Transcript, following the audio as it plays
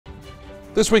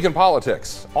This Week in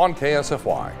Politics on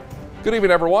KSFY. Good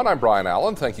evening, everyone. I'm Brian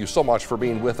Allen. Thank you so much for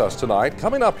being with us tonight.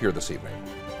 Coming up here this evening.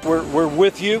 We're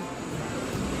with you,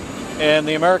 and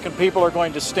the American people are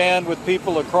going to stand with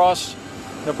people across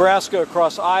Nebraska,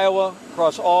 across Iowa,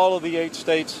 across all of the 8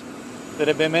 states that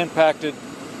have been impacted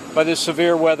by this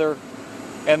severe weather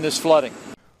and this flooding.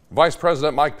 Vice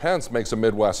President Mike Pence makes a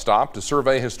Midwest stop to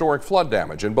survey historic flood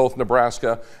damage in both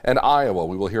Nebraska and Iowa.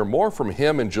 We will hear more from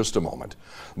him in just a moment.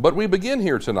 But we begin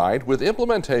here tonight with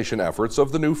implementation efforts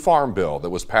of the new Farm Bill that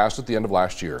was passed at the end of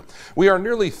last year. We are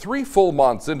nearly 3 full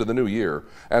months into the new year,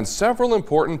 and several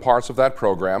important parts of that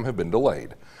program have been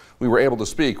delayed. We were able to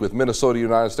speak with Minnesota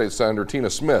United States Senator Tina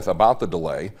Smith about the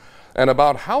delay and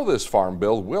about how this Farm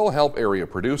Bill will help area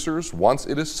producers once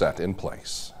it is set in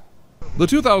place. The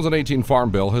 2018 Farm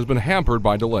Bill has been hampered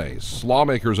by delays.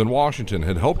 Lawmakers in Washington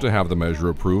had hoped to have the measure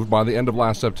approved by the end of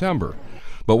last September.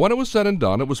 But when it was said and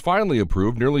done, it was finally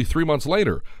approved nearly 3 months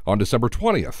later, on December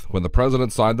 20th, when the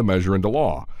president signed the measure into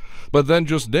law. But then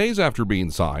just days after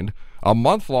being signed, a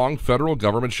month-long federal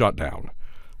government shutdown.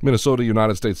 Minnesota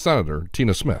United States Senator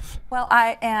Tina Smith. Well,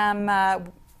 I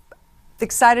am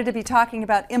excited to be talking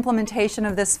about implementation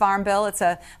of this Farm Bill. It's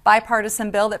a bipartisan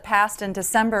bill that passed in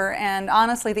December, and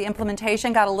honestly the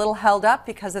implementation got a little held up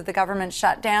because of the government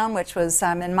shutdown, which was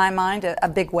in my mind a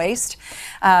big waste.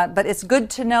 But it's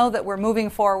good to know that we're moving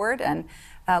forward, and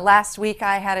last week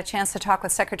I had a chance to talk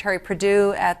with Secretary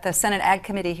Perdue at the Senate Ag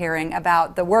Committee hearing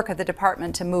about the work of the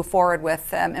department to move forward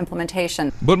with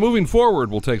implementation. But moving forward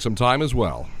will take some time as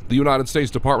well. The United States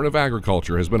Department of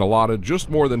Agriculture has been allotted just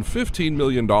more than $15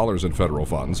 million in federal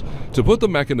funds to put the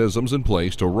mechanisms in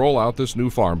place to roll out this new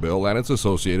Farm Bill and its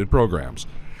associated programs.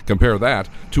 Compare that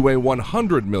to a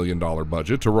 $100 million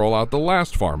budget to roll out the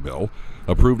last Farm Bill,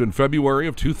 approved in February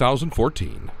of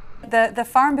 2014. The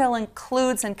Farm Bill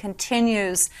includes and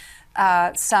continues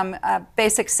some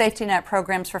basic safety net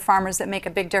programs for farmers that make a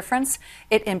big difference.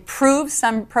 It improves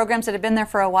some programs that have been there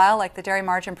for a while, like the Dairy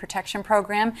Margin Protection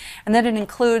Program, and then it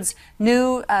includes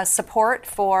new support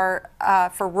for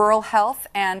rural health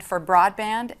and for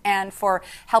broadband and for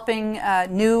helping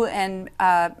new and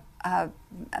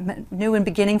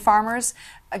beginning farmers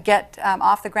get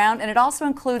off the ground. And it also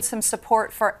includes some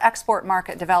support for export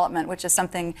market development, which is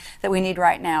something that we need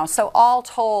right now. So all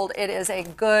told, it is a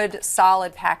good,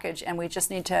 solid package, and we just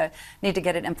need to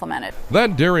get it implemented.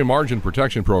 That Dairy Margin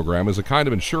Protection Program is a kind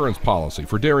of insurance policy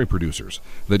for dairy producers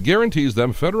that guarantees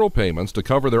them federal payments to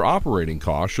cover their operating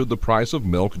costs should the price of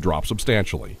milk drop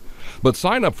substantially. But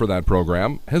sign-up for that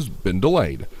program has been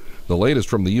delayed. The latest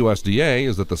from the USDA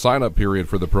is that the sign-up period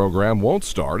for the program won't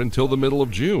start until the middle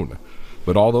of June.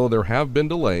 But although there have been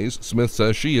delays, Smith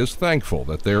says she is thankful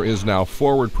that there is now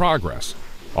forward progress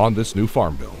on this new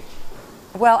Farm Bill.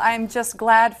 Well, I'm just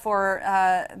glad for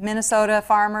Minnesota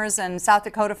farmers and South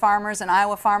Dakota farmers and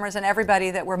Iowa farmers and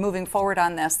everybody that we're moving forward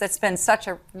on this. That's been such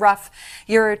a rough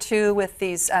year or two with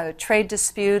these trade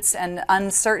disputes and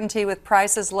uncertainty with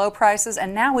prices, low prices,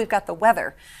 and now we've got the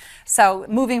weather. So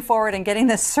moving forward and getting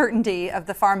this certainty of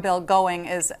the Farm Bill going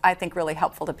is, I think, really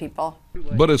helpful to people.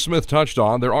 But as Smith touched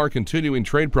on, there are continuing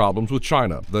trade problems with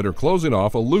China that are closing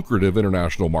off a lucrative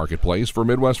international marketplace for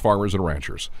Midwest farmers and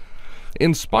ranchers.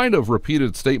 In spite of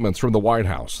repeated statements from the White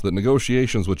House that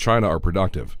negotiations with China are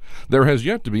productive, there has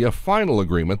yet to be a final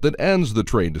agreement that ends the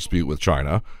trade dispute with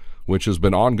China, which has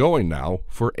been ongoing now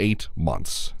for 8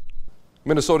 months.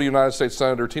 Minnesota United States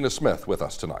Senator Tina Smith with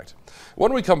us tonight.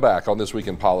 When we come back on This Week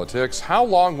in Politics, how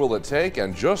long will it take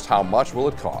and just how much will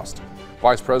it cost?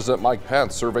 Vice President Mike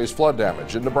Pence surveys flood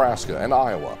damage in Nebraska and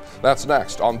Iowa. That's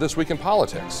next on This Week in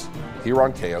Politics here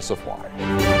on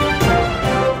KSFY.